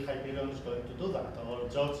 okay, Hyperion is going to do that, or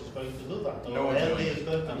George is going to do that, No or one's LD doing is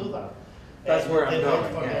going to do that. That's where I'm they going,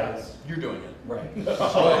 wait for the yeah. others. You're doing it. Right.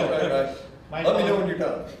 Right. My Let me know point- when you're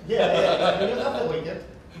done. Yeah, you have the weekend.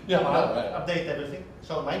 Yeah, I'll update everything.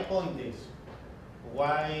 So my point is,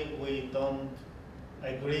 why we don't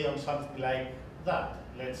agree on something like that?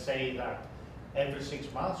 Let's say that every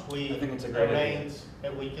 6 months we I think it's a great arrange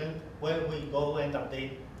a weekend where we go and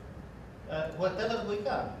update whatever we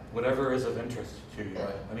can. Whatever is of interest to you.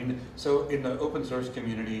 Right. I mean, so in the open source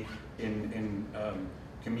community, in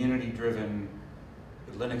community-driven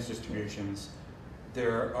Linux distributions,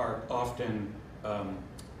 there are often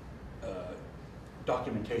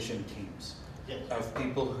documentation teams Yes. of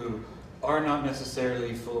people who are not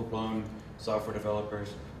necessarily full-blown software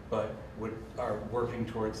developers, but are working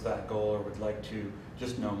towards that goal or would like to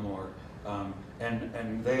just know more.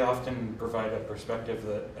 And they often provide a perspective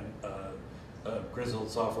that a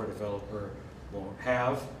grizzled software developer won't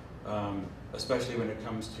have, especially when it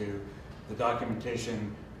comes to the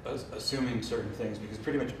documentation assuming certain things, because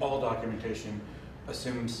pretty much all documentation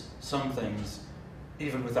assumes some things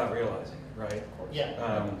even without realizing it, right?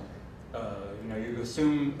 Yeah. You know, you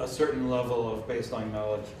assume a certain level of baseline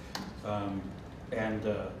knowledge, and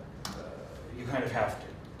you kind of have to,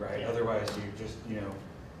 right? Yeah. Otherwise, you just, you know,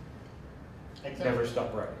 Exactly. never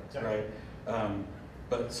stop writing, Exactly. right?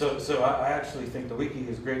 But so I actually think the wiki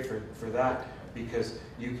is great for that, because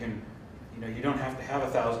you can, you know, you don't have to have a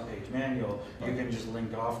 1,000-page manual. You can just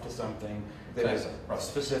link off to something that is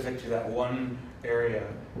specific to that one area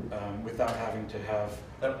without having to have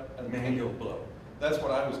a manual blow. That's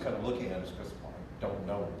what I was kind of looking at, is because I don't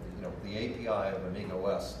know, you know, the API of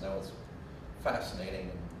AmigaOS. Now it's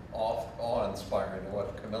fascinating and awe-inspiring to watch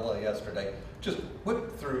Camilla yesterday just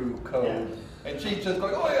whip through code, and she's just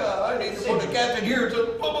going, oh yeah, I need to put a gadget here to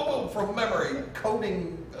boom, boom, boom, from memory,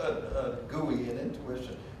 coding GUI and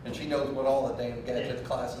intuition, and she knows what all the damn gadget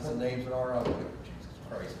classes and names are. I'm like, Jesus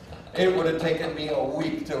Christ. It would have taken me a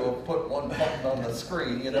week to have put one button on the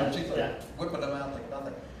screen, you know, she's like whipping them out like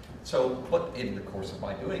nothing. So, but in the course of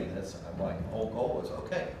my doing this, my whole goal was,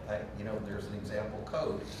 okay, you know, there's an example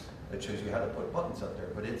code. that shows you how to put buttons up there,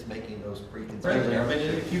 but it's making those preconceived. I mean,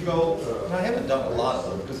 if you go, and I haven't done a lot of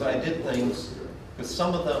them, because I did things, because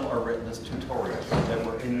some of them are written as tutorials that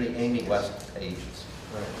were in the Amiwest pages.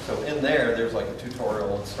 Right. So in there, there's like a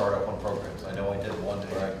tutorial on startup on programs. I know I did one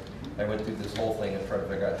where I went through this whole thing and tried to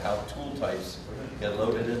figure out how tool types get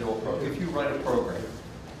loaded into a program. If you write a program,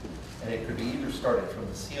 and it could be either started from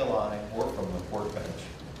the CLI or from the workbench,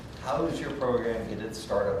 how does your program get its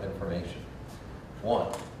startup information?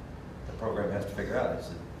 One, the program has to figure out, is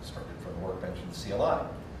it started from the workbench and the CLI?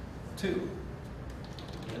 Two,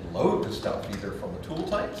 you can load the stuff either from the tool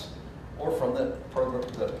types or from the program,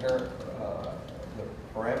 the parent, the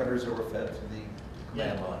parameters that were fed to the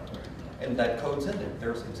command line. And that code's in there.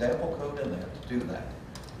 There's example code in there to do that.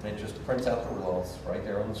 And it just prints out the results right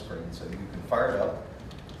there on the screen. So you can fire it up,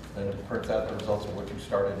 and it prints out the results of what you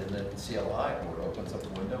started in the CLI, or it opens up the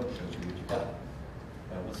window and shows you what you got.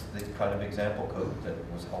 That was the kind of example code that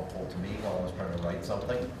was helpful to me while I was trying to write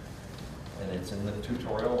something. And it's in the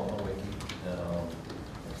tutorial on the wiki.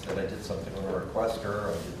 I said I did something with a requester,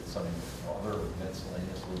 I did some other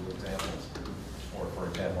miscellaneous little examples. Or, for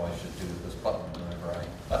example, I should do this button whenever I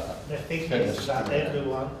The thing is that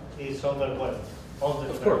everyone is overwhelmed. All the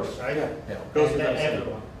Of course, right? yeah. Goes without saying.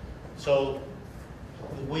 Everyone. So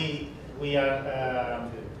we are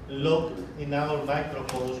locked in our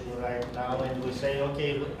micropods right now, and we say,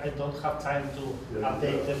 okay, I don't have time to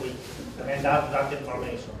update the wiki and add that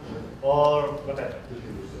information, or whatever.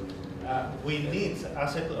 We need,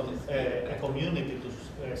 as a community,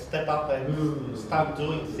 to step up and start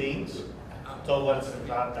doing things towards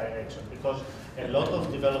that direction, because a lot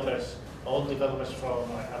of developers, all developers from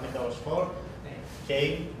AmigaOS 4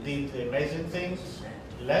 came, did amazing things,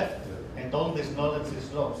 left, and all this knowledge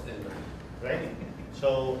is lost, right?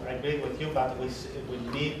 So I agree with you, but we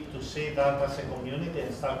need to see that as a community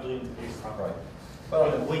and start doing this stuff. Right.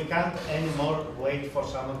 Well, we can't anymore wait for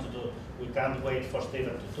someone to do it. We can't wait for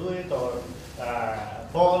Steven to do it, or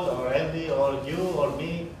Paul, or Andy, or you, or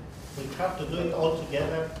me. We have to do it all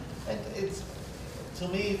together. And it's, to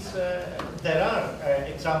me, it's, there are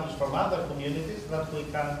examples from other communities that we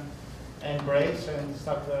can embrace and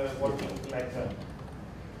start working like them.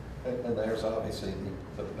 And there's obviously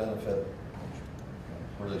the benefit,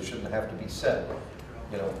 which really shouldn't have to be said.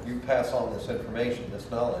 You know, you pass on this information, this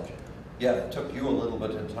knowledge. Yeah, it took you a little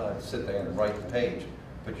bit of time to sit there and write the page,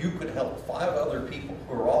 but you could help 5 other people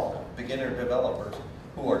who are all beginner developers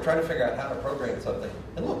who are trying to figure out how to program something.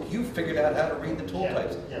 And look, you figured out how to read the tool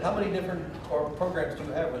types. Yeah. How many different programs do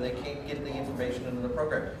you have when they can't get the information into the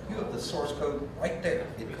program? You have the source code right there.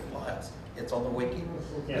 It compiles. It's on the wiki.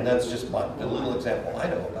 Yeah. And that's just the little example I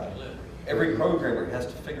know about it. Every programmer has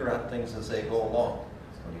to figure out things as they go along.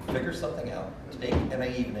 When you figure something out, take an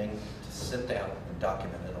evening to sit down and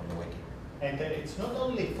document it on the wiki. And it's not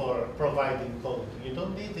only for providing code. You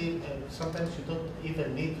don't need, sometimes you don't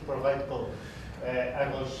even need to provide code. I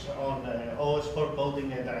was on OS 4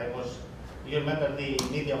 coding, and you remember the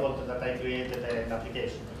media folder that I created an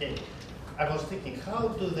application, okay? I was thinking, how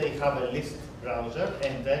do they have a list browser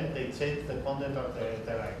and then they change the content of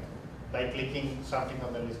the right by clicking something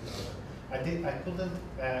on the list browser? I couldn't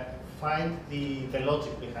find the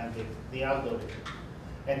logic behind it, the algorithm.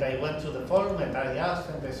 And I went to the forum and I asked,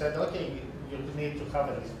 and they said, okay, you need to have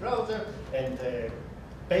a list browser and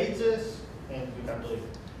pages, and you can do it.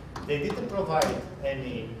 They didn't provide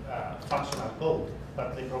any functional code,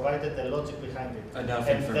 but they provided the logic behind it. Enough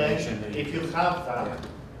and information. Then, if you have that,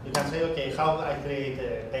 you can say, okay, how I create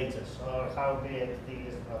pages, or how I create the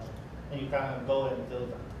list browser, and you can go and do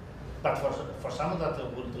that. But for someone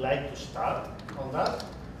that would like to start on that,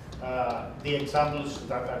 the examples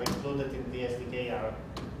that are included in the SDK are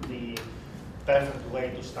the perfect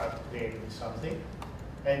way to start creating something,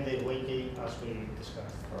 and the wiki, as we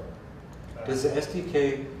discussed. Does the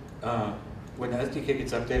SDK, when the SDK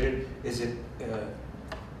gets updated, is it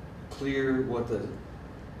clear what the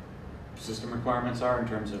system requirements are in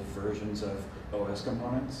terms of versions of OS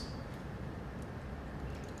components?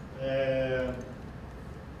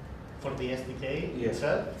 For the SDK Yes,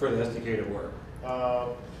 itself? for the SDK to work.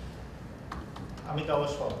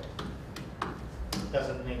 AmigaOS 4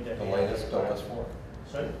 doesn't need The latest OS 4.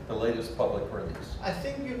 Sorry? The latest public release. I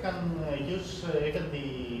think you can use even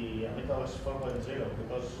the AmigaOS 4.0,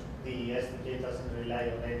 because the SDK doesn't rely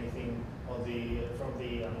on anything from the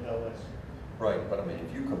AmigaOS. Right, but I mean,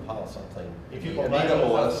 if you compile something, If you the compile, you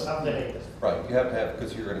AmigaOS, have to have the latest. right, you have to have,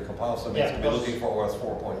 because you're going to compile something, Yeah, it's going to be looking for OS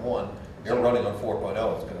 4.1, you're running on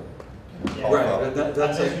 4.0, it's going to Yeah. pop Right, up. but that's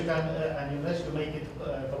unless like, you can, unless you make it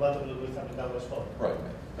compatible with AmigaOS 4. Right.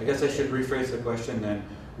 I guess I should rephrase the question then.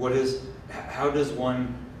 How does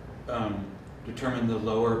one determine the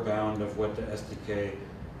lower bound of what the SDK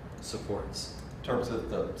supports. In terms of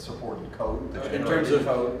the supported code, the In terms of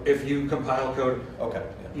code? if you compile code, Okay.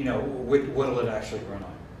 you know, what'll it actually run on?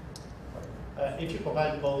 If you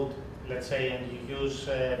compile code, let's say, and you use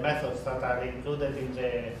methods that are included in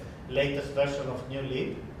the latest version of new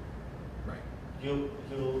lib, Right. you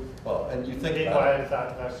Well, and you think require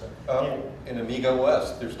about that version. in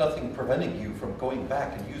AmigaOS, there's nothing preventing you from going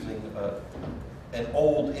back and using an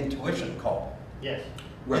old intuition call. Yes.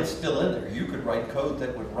 Right. It's still in there. You could write code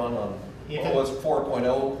that would run on Even- OS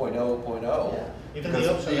 4.0.0.0. Yeah. Even Because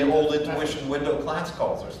the the obsolete old method. intuition window class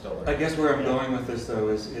calls are still I there. guess where I'm going with this though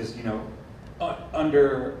is you know,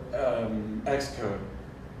 under Xcode,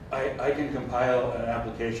 I can compile an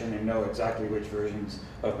application and know exactly which versions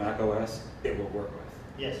of macOS it will work with.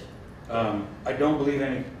 Yes. I don't believe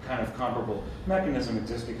any kind of comparable mechanism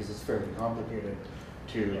exists because it's fairly complicated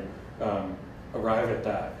to arrive at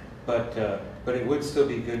that. But it would still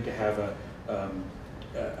be good to have a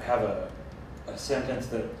sentence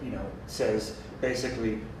that says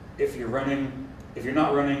basically if you're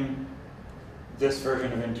not running this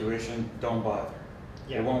version of intuition, don't bother.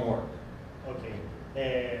 Yeah. It won't work. Okay.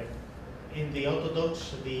 In the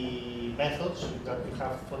autodocs, the methods that we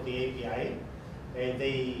have for the API,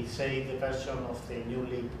 they say the version of the new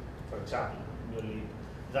lib, for example, new lib,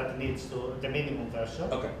 that needs to the minimum version.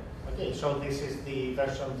 Okay. Okay, so this is the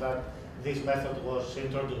version that this method was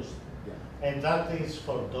introduced. Yeah. And that is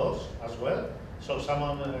for DOS as well. So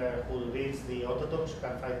someone who reads the autodocs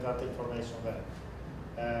can find that information there.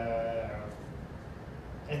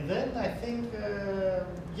 And then I think,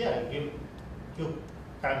 you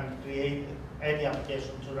can create any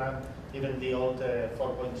application to run even the old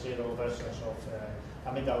 4.0 versions of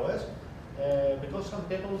AmigaOS, because some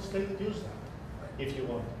people still use them, if you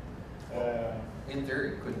want. In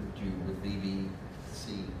theory, couldn't you with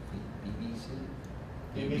VBCC?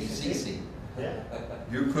 Yeah.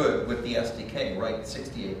 You could, with the SDK, write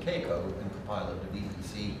 68K code and compile it to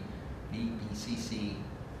VBCC.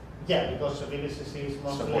 Yeah, because VBCC is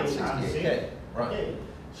mostly Supports ANSI. 68K, right. Okay.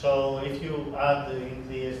 So if you add in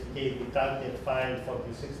the SDK the target file for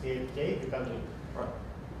the 68K, you can do it. Right.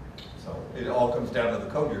 So it all comes down to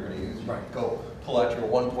the code you're going to use. You Right. go pull out your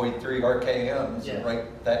 1.3 RKMs Yeah. and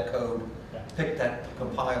write that code, Yeah. pick that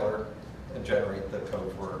compiler, and generate the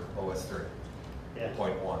code for OS 3.1.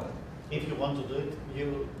 Yeah. If you want to do it,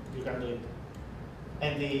 you can do it.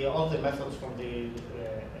 And all the methods from the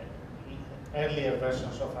earlier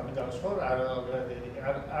versions of AmigaOS 4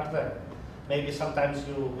 are there. Maybe sometimes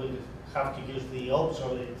you will have to use the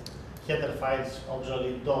obsolete header files,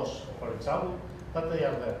 obsolete DOS, for example, but they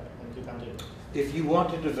are there and you can do it. If you want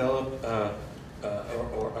to develop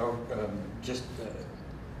just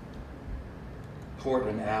port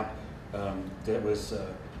an app that was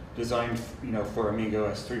designed, for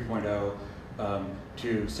AmigaOS 3.0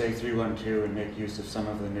 to say 3.12 and make use of some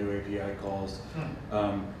of the new API calls,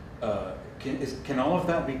 can all of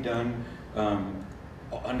that be done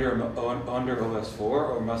under OS 4,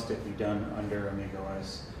 or must it be done under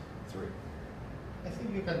AmigaOS 3? I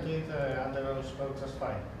think you can do it under OS 4 just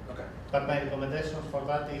fine. Okay. But my recommendation for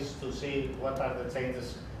that is to see what are the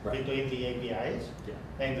changes Right. between the APIs, Yeah.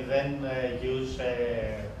 and then use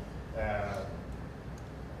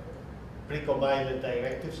pre-compiled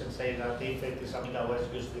directives and say that if it is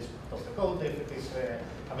AmigaOS, use this part of the code. If it is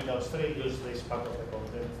AmigaOS 3, use this part of the code.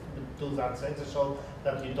 And do that changes so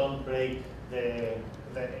that you don't break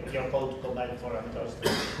your code combined for AmigaOS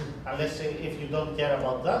 3. Unless if you don't care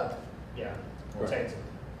about that, yeah, Right. change it.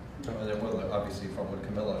 And then, obviously, from what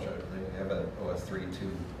Camilla showed, they have an OS 3 to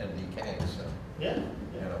NDK, so. Yeah.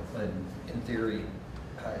 And in theory,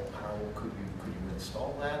 how could you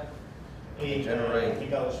install that? In Generate.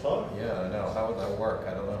 AmigaOS 4. Yeah, I know. How would that work?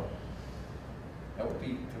 I don't know. That would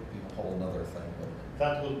be a whole nother thing.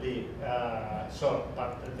 That will be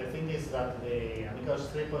but the thing is that the AmigaOS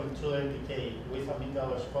 3.2 NDK with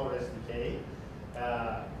AmigaOS 4 SDK,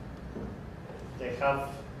 they have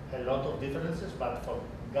a lot of differences, but for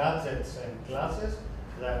gadgets and classes,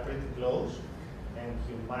 they are pretty close, and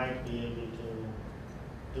you might be able to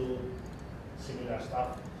do similar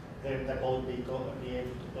stuff. Then the code be able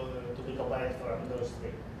to be compiled for AmigaOS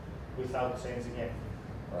 3 without changing anything.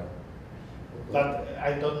 Right. But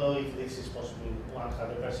I don't know if this is possible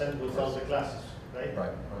 100% with all the classes, right?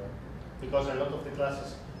 Right. Because a lot of the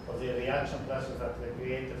classes, or the reaction classes that they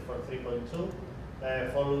created for 3.2,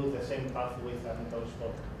 follow the same path with AmigaOS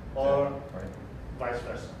 4, or Right. vice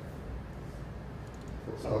versa.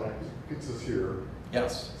 Sometimes. Pizza's here,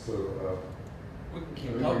 Yes. so, We can we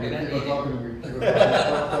keep can talking. keep on talking, we can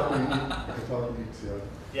talk and eat, yeah.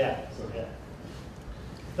 Yeah, So- yeah.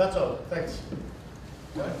 That's all. Thanks.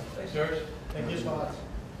 Thanks, George. Thank you so much.